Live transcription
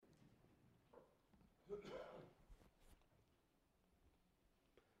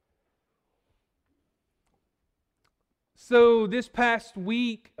So this past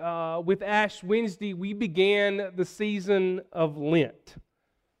week with Ash Wednesday, we began the season of Lent.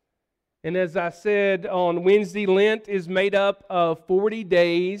 And as I said on Wednesday, Lent is made up of 40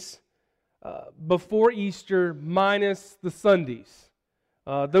 days before Easter minus the Sundays.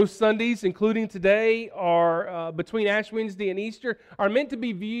 Those Sundays, including today, are between Ash Wednesday and Easter, are meant to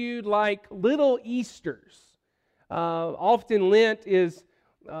be viewed like little Easters. Often Lent is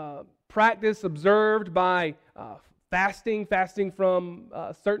practice observed by fasting from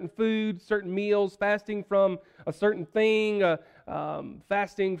certain foods, certain meals, fasting from a certain thing,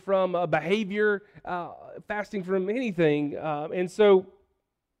 fasting from a behavior, fasting from anything. And so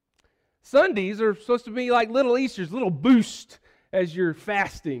Sundays are supposed to be like little Easters, little boost as you're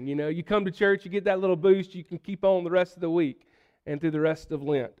fasting. You know, you come to church, you get that little boost, you can keep on the rest of the week and through the rest of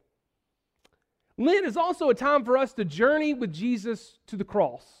Lent. Lent is also a time for us to journey with Jesus to the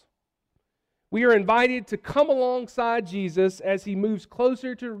cross. We are invited to come alongside Jesus as he moves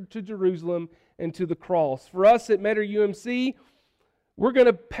closer to Jerusalem and to the cross. For us at Metter UMC, we're going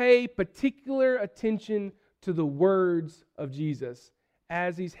to pay particular attention to the words of Jesus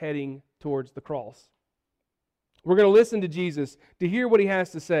as he's heading towards the cross. We're going to listen to Jesus to hear what he has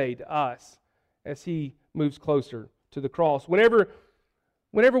to say to us as he moves closer to the cross. Whenever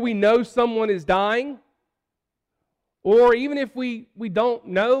we know someone is dying, or even if we don't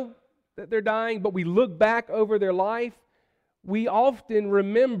know that they're dying, but we look back over their life, we often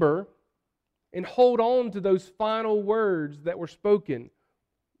remember and hold on to those final words that were spoken,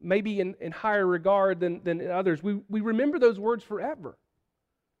 maybe in higher regard than others. We remember those words forever.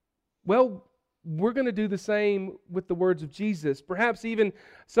 Well, we're going to do the same with the words of Jesus. Perhaps even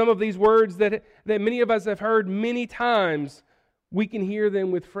some of these words that many of us have heard many times, we can hear them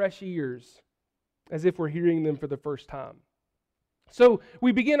with fresh ears, as if we're hearing them for the first time. So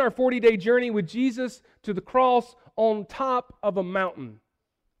we begin our 40-day journey with Jesus to the cross on top of a mountain.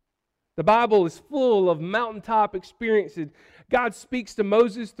 The Bible is full of mountaintop experiences. God speaks to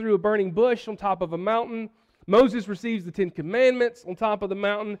Moses through a burning bush on top of a mountain. Moses receives the 10 Commandments on top of the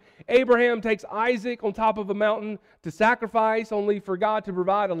mountain. Abraham takes Isaac on top of a mountain to sacrifice, only for God to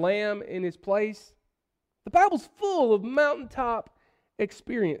provide a lamb in his place. The Bible's full of mountaintop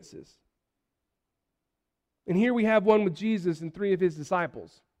experiences. And here we have one with Jesus and 3 of his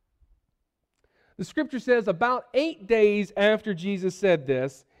disciples. The scripture says about 8 days after Jesus said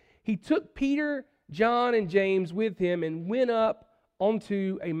this, he took Peter, John, and James with him and went up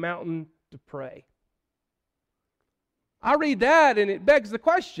onto a mountain to pray. I read that and it begs the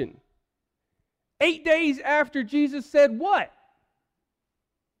question. 8 days after Jesus said what?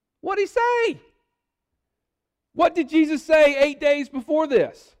 What did he say? What did Jesus say 8 days before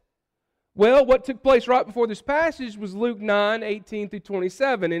this? Well, what took place right before this passage was Luke 9:18 through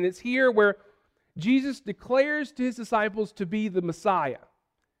 27, and it's here where Jesus declares to his disciples to be the Messiah.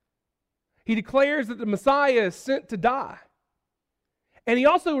 He declares that the Messiah is sent to die. And he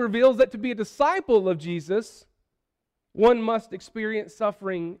also reveals that to be a disciple of Jesus, one must experience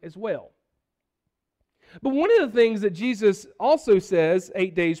suffering as well. But one of the things that Jesus also says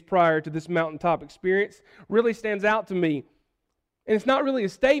 8 days prior to this mountaintop experience really stands out to me. And it's not really a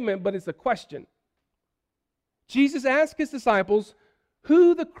statement, but it's a question. Jesus asked his disciples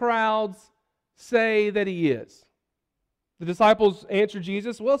who the crowds say that he is. The disciples answer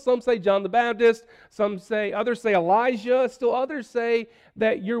Jesus, well, some say John the Baptist, others say Elijah, still others say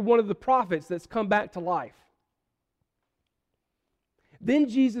that you're one of the prophets that's come back to life. Then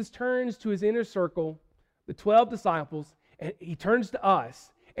Jesus turns to his inner circle, the 12 disciples, and he turns to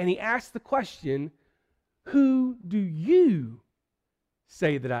us, and he asks the question, who do you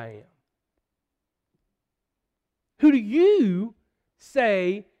say that I am? Who do you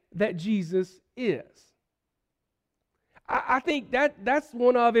say that Jesus is? I think that's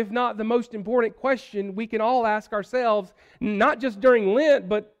one of, if not the most important question we can all ask ourselves, not just during Lent,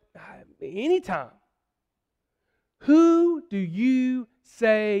 but anytime. Who do you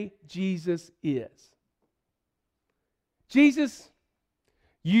say Jesus is? Jesus,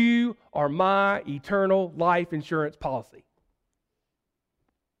 you are my eternal life insurance policy.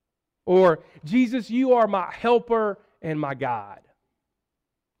 Or, Jesus, you are my helper and my guide.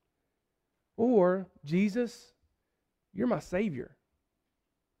 Or, Jesus, you're my Savior.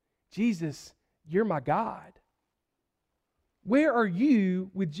 Jesus, you're my God. Where are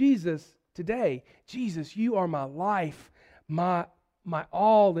you with Jesus today? Jesus, you are my life, my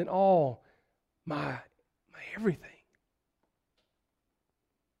all in all, my everything.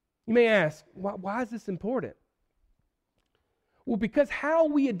 You may ask, why is this important? Well, because how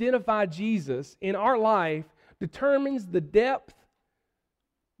we identify Jesus in our life determines the depth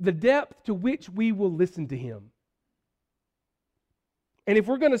to which we will listen to him. And if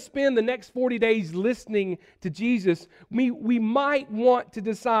we're going to spend the next 40 days listening to Jesus, we might want to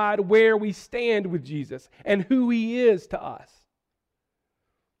decide where we stand with Jesus and who he is to us.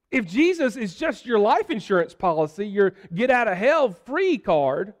 If Jesus is just your life insurance policy, your get out of hell free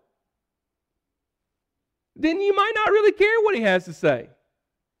card, then you might not really care what he has to say.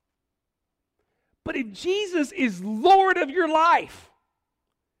 But if Jesus is Lord of your life,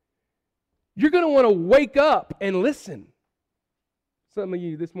 you're going to want to wake up and listen. Some of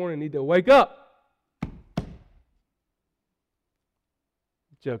you this morning need to wake up.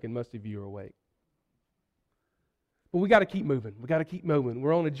 Joking, most of you are awake. But we got to keep moving. We got to keep moving.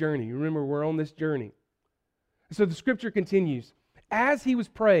 We're on a journey. Remember, we're on this journey. So the scripture continues. As he was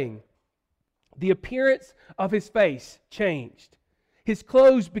praying, the appearance of his face changed. His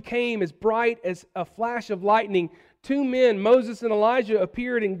clothes became as bright as a flash of lightning. Two men, Moses and Elijah,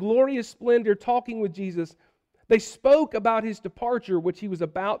 appeared in glorious splendor talking with Jesus. They spoke about his departure, which he was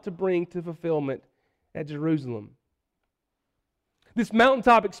about to bring to fulfillment at Jerusalem. This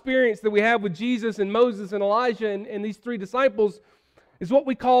mountaintop experience that we have with Jesus and Moses and Elijah and these three disciples is what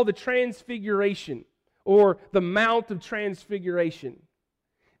we call the Transfiguration, or the Mount of Transfiguration.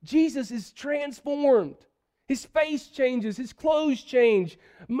 Jesus is transformed. His face changes, his clothes change.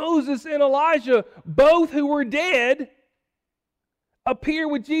 Moses and Elijah, both who were dead, appear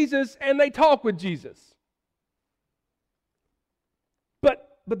with Jesus and they talk with Jesus.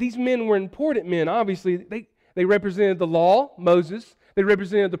 But these men were important men, obviously. They represented the law, Moses. They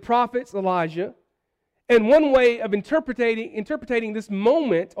represented the prophets, Elijah. And one way of interpreting this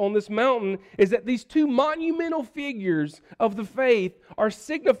moment on this mountain is that these two monumental figures of the faith are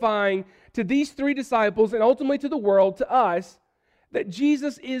signifying to these three disciples and ultimately to the world, to us, that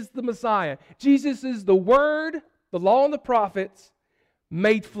Jesus is the Messiah. Jesus is the Word, the law and the prophets,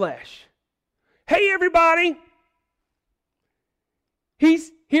 made flesh. Hey, everybody!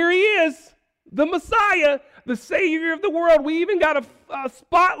 Here he is, the Messiah, the Savior of the world. We even got a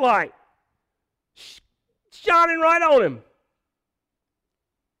spotlight shining right on him.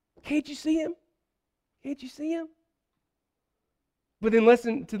 Can't you see him? Can't you see him? But then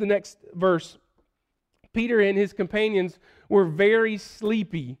listen to the next verse. Peter and his companions were very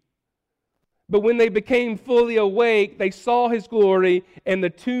sleepy. But when they became fully awake, they saw his glory and the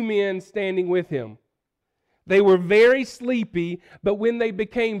two men standing with him. They were very sleepy, but when they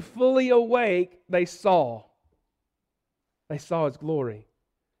became fully awake, they saw his glory.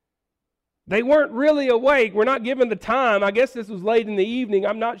 They weren't really awake. We're not given the time. I guess this was late in the evening.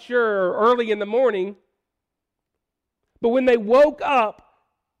 I'm not sure, or early in the morning. But when they woke up,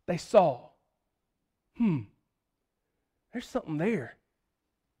 they saw. There's something there.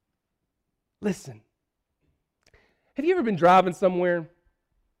 Listen. Have you ever been driving somewhere?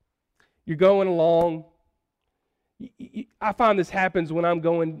 You're going along. I find this happens when I'm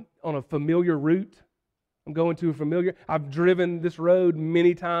going on a familiar route. I'm going to a familiar. I've driven this road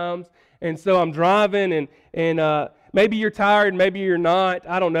many times, and so I'm driving, and maybe you're tired, maybe you're not.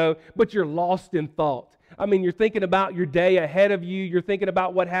 I don't know, but you're lost in thought. I mean, you're thinking about your day ahead of you. You're thinking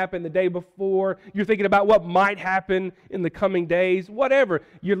about what happened the day before. You're thinking about what might happen in the coming days. Whatever.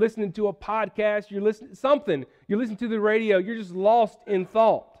 You're listening to a podcast. You're listening to something. You're listening to the radio. You're just lost in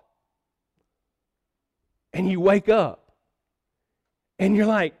thought. And you wake up, and you're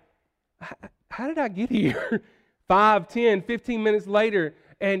like, how did I get here? 5, 10, 15 minutes later,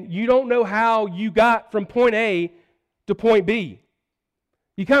 and you don't know how you got from point A to point B.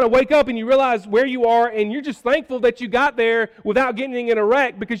 You kind of wake up and you realize where you are, and you're just thankful that you got there without getting in a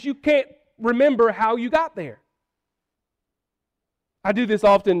wreck because you can't remember how you got there. I do this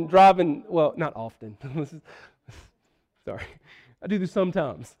often driving, well, not often. Sorry. I do this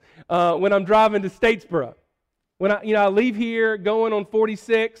sometimes. When I'm driving to Statesboro. When I leave here going on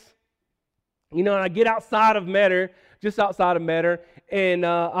 46, and I get outside of Metter, just outside of Metter, and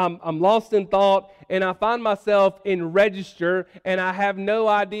I'm lost in thought, and I find myself in Register, and I have no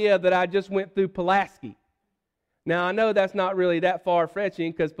idea that I just went through Pulaski. Now, I know that's not really that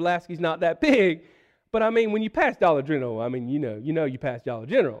far-fetching because Pulaski's not that big, but I mean, when you pass Dollar General, I mean, you know you pass Dollar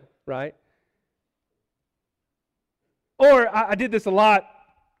General, right? Or I did this a lot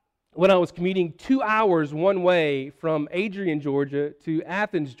when I was commuting 2 hours one way from Adrian, Georgia to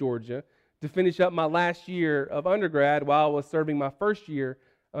Athens, Georgia, to finish up my last year of undergrad while I was serving my first year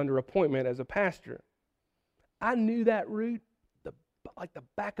under appointment as a pastor. I knew that route like the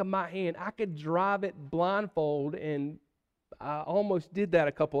back of my hand. I could drive it blindfold, and I almost did that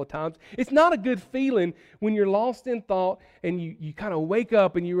a couple of times. It's not a good feeling when you're lost in thought and you kind of wake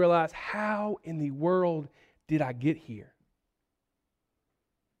up and you realize, how in the world did I get here?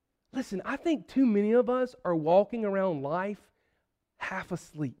 Listen, I think too many of us are walking around life half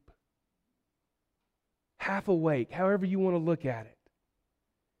asleep, half awake, however you want to look at it.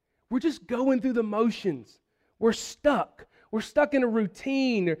 We're just going through the motions. We're stuck. We're stuck in a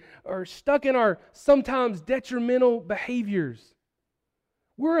routine or stuck in our sometimes detrimental behaviors.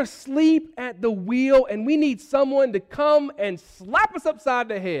 We're asleep at the wheel, and we need someone to come and slap us upside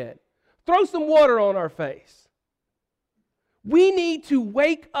the head, throw some water on our face. We need to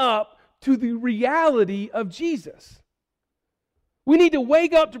wake up to the reality of Jesus. We need to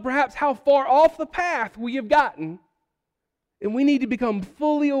wake up to perhaps how far off the path we have gotten, and we need to become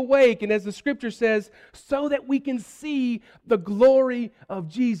fully awake, and as the scripture says, so that we can see the glory of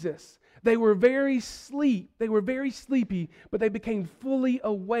Jesus. They were very sleepy, but they became fully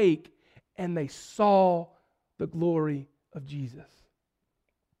awake, and they saw the glory of Jesus.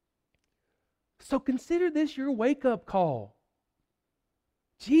 So consider this your wake-up call.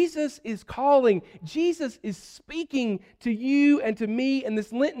 Jesus is calling. Jesus is speaking to you and to me, and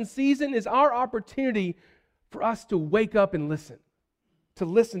this Lenten season is our opportunity for us to wake up and listen, to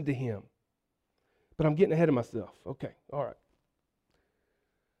listen to Him. But I'm getting ahead of myself. Okay, all right.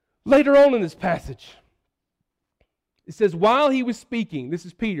 Later on in this passage, it says, while he was speaking, this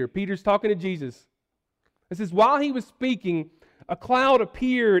is Peter. Peter's talking to Jesus. It says, while he was speaking, a cloud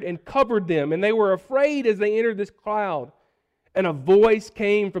appeared and covered them, and they were afraid as they entered this cloud. And a voice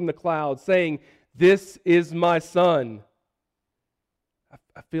came from the cloud saying, "This is my son."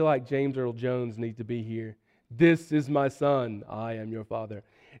 I feel like James Earl Jones needs to be here. "This is my son, I am your father.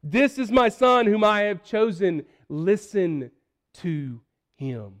 This is my son whom I have chosen. Listen to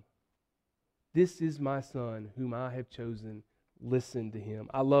him." This is my son whom I have chosen. Listen to him.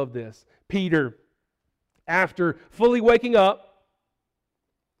 I love this. Peter, after fully waking up,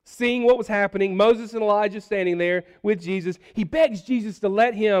 seeing what was happening, Moses and Elijah standing there with Jesus, he begs Jesus to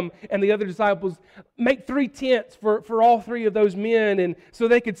let him and the other disciples make 3 tents for all 3 of those men, and so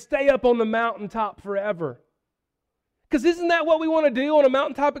they could stay up on the mountaintop forever. Because isn't that what we want to do on a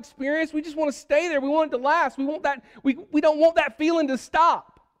mountaintop experience? We just want to stay there. We want it to last. We want that. We don't want that feeling to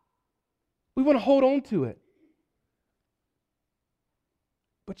stop. We want to hold on to it.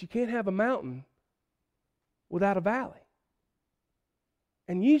 But you can't have a mountain without a valley.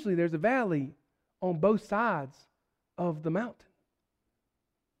 And usually there's a valley on both sides of the mountain.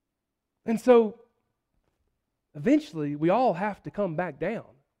 And so eventually we all have to come back down.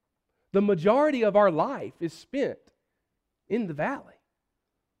 The majority of our life is spent in the valley.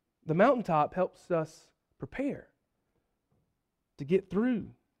 The mountaintop helps us prepare to get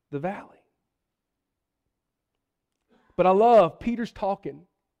through the valley. But I love Peter's talking.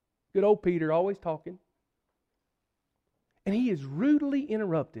 Good old Peter, always talking. And he is rudely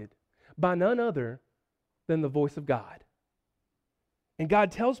interrupted by none other than the voice of God. And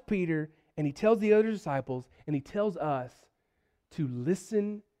God tells Peter, and he tells the other disciples, and he tells us to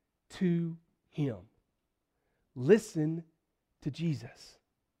listen to him. Listen to Jesus.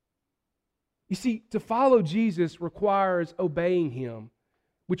 You see, to follow Jesus requires obeying him,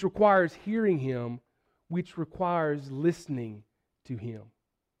 which requires hearing him, which requires listening to him.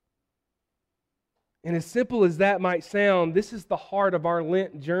 And as simple as that might sound, this is the heart of our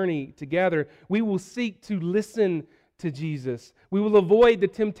Lent journey together. We will seek to listen to Jesus. We will avoid the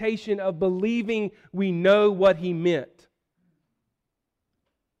temptation of believing we know what he meant.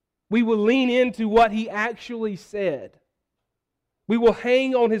 We will lean into what he actually said. We will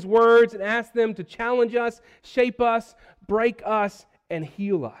hang on his words and ask them to challenge us, shape us, break us, and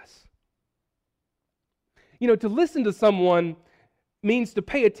heal us. You know, to listen to someone means to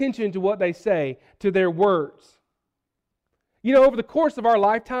pay attention to what they say, to their words. You know, over the course of our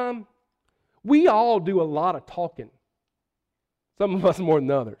lifetime, we all do a lot of talking. Some of us more than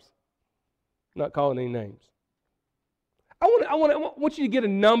others. I'm not calling any names. I want you to get a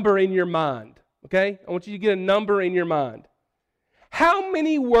number in your mind, okay? I want you to get a number in your mind. How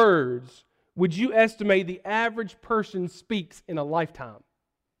many words would you estimate the average person speaks in a lifetime?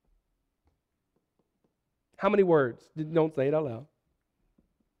 How many words? Don't say it out loud.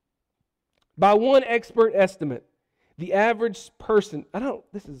 By one expert estimate, the average person,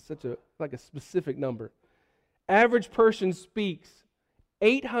 this is such a specific number. Average person speaks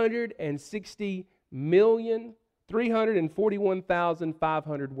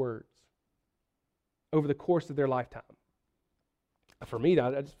 860,341,500 words over the course of their lifetime. For me,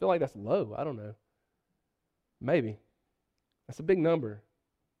 I just feel like that's low. I don't know. Maybe. That's a big number.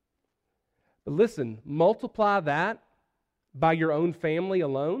 But listen, multiply that by your own family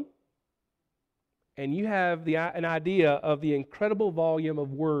alone, and you have an idea of the incredible volume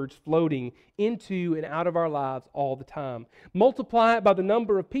of words floating into and out of our lives all the time. Multiply it by the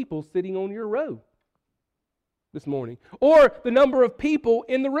number of people sitting on your row this morning, or the number of people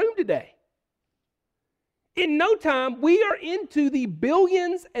in the room today. In no time, we are into the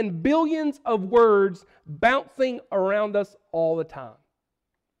billions and billions of words bouncing around us all the time.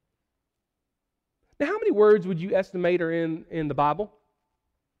 Now, how many words would you estimate are in the Bible?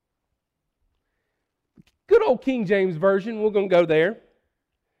 Good old King James Version, we're going to go there,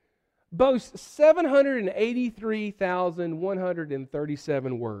 boasts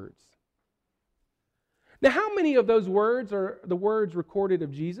 783,137 words. Now, how many of those words are the words recorded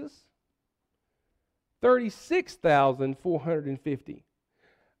of Jesus? 36,450.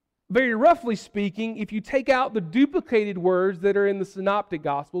 Very roughly speaking, if you take out the duplicated words that are in the Synoptic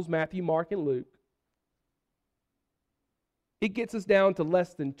Gospels, Matthew, Mark, and Luke, it gets us down to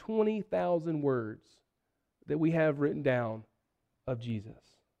less than 20,000 words that we have written down of Jesus.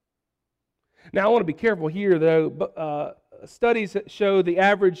 Now, I want to be careful here, though. Studies show the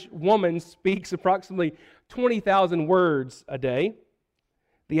average woman speaks approximately 20,000 words a day.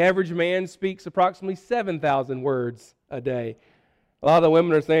 The average man speaks approximately 7,000 words a day. A lot of the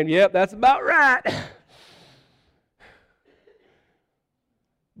women are saying, yep, that's about right.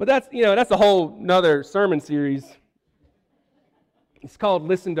 But that's a whole nother sermon series. It's called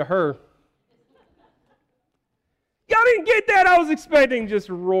Listen to Her. Y'all didn't get that? I was expecting just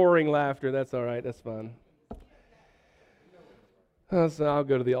roaring laughter. That's all right. That's fine. So I'll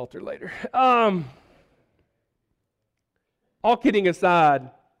go to the altar later. All kidding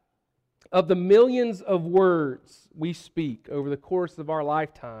aside, of the millions of words we speak over the course of our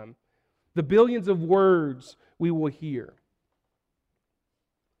lifetime, the billions of words we will hear,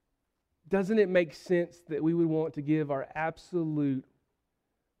 doesn't it make sense that we would want to give our absolute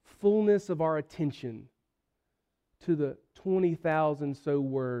fullness of our attention to the 20,000 so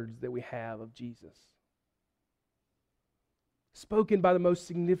words that we have of Jesus? Spoken by the most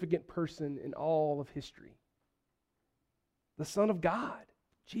significant person in all of history, the Son of God,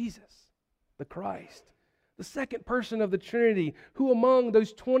 Jesus, the Christ, the second person of the Trinity, who among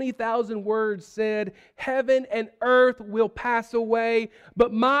those 20,000 words said, "Heaven and earth will pass away,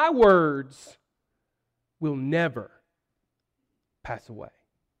 but my words will never pass away."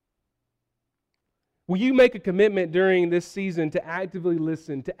 Will you make a commitment during this season to actively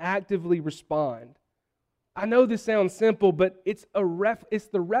listen, to actively respond? I know this sounds simple, but it's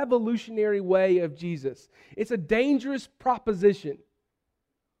the revolutionary way of Jesus. It's a dangerous proposition.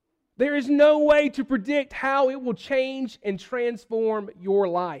 There is no way to predict how it will change and transform your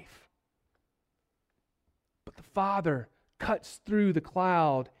life. But the Father cuts through the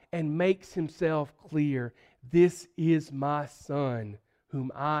cloud and makes himself clear. This is my Son,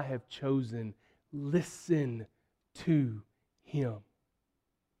 whom I have chosen. Listen to him.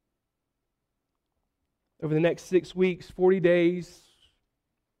 Over the next 6 weeks, 40 days,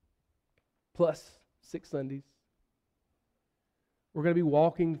 plus 6 Sundays, we're going to be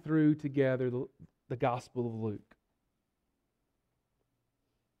walking through together the Gospel of Luke.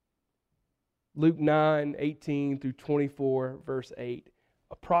 Luke 9:18 through 24, verse 8.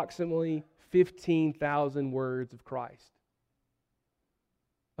 Approximately 15,000 words of Christ.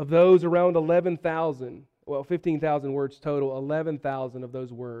 Of those, around 11,000, 15,000 words total, 11,000 of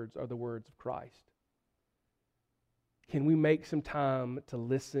those words are the words of Christ. Can we make some time to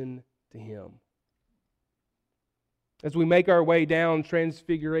listen to him? As we make our way down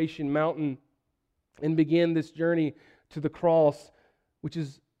Transfiguration Mountain and begin this journey to the cross, which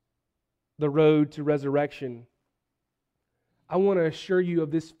is the road to resurrection, I want to assure you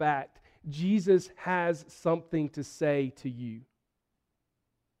of this fact. Jesus has something to say to you.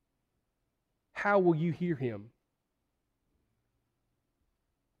 How will you hear him?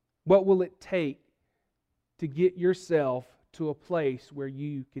 What will it take to get yourself to a place where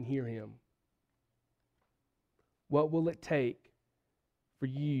you can hear him? What will it take for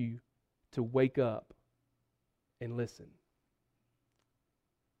you to wake up and listen?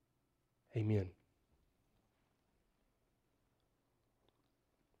 Amen.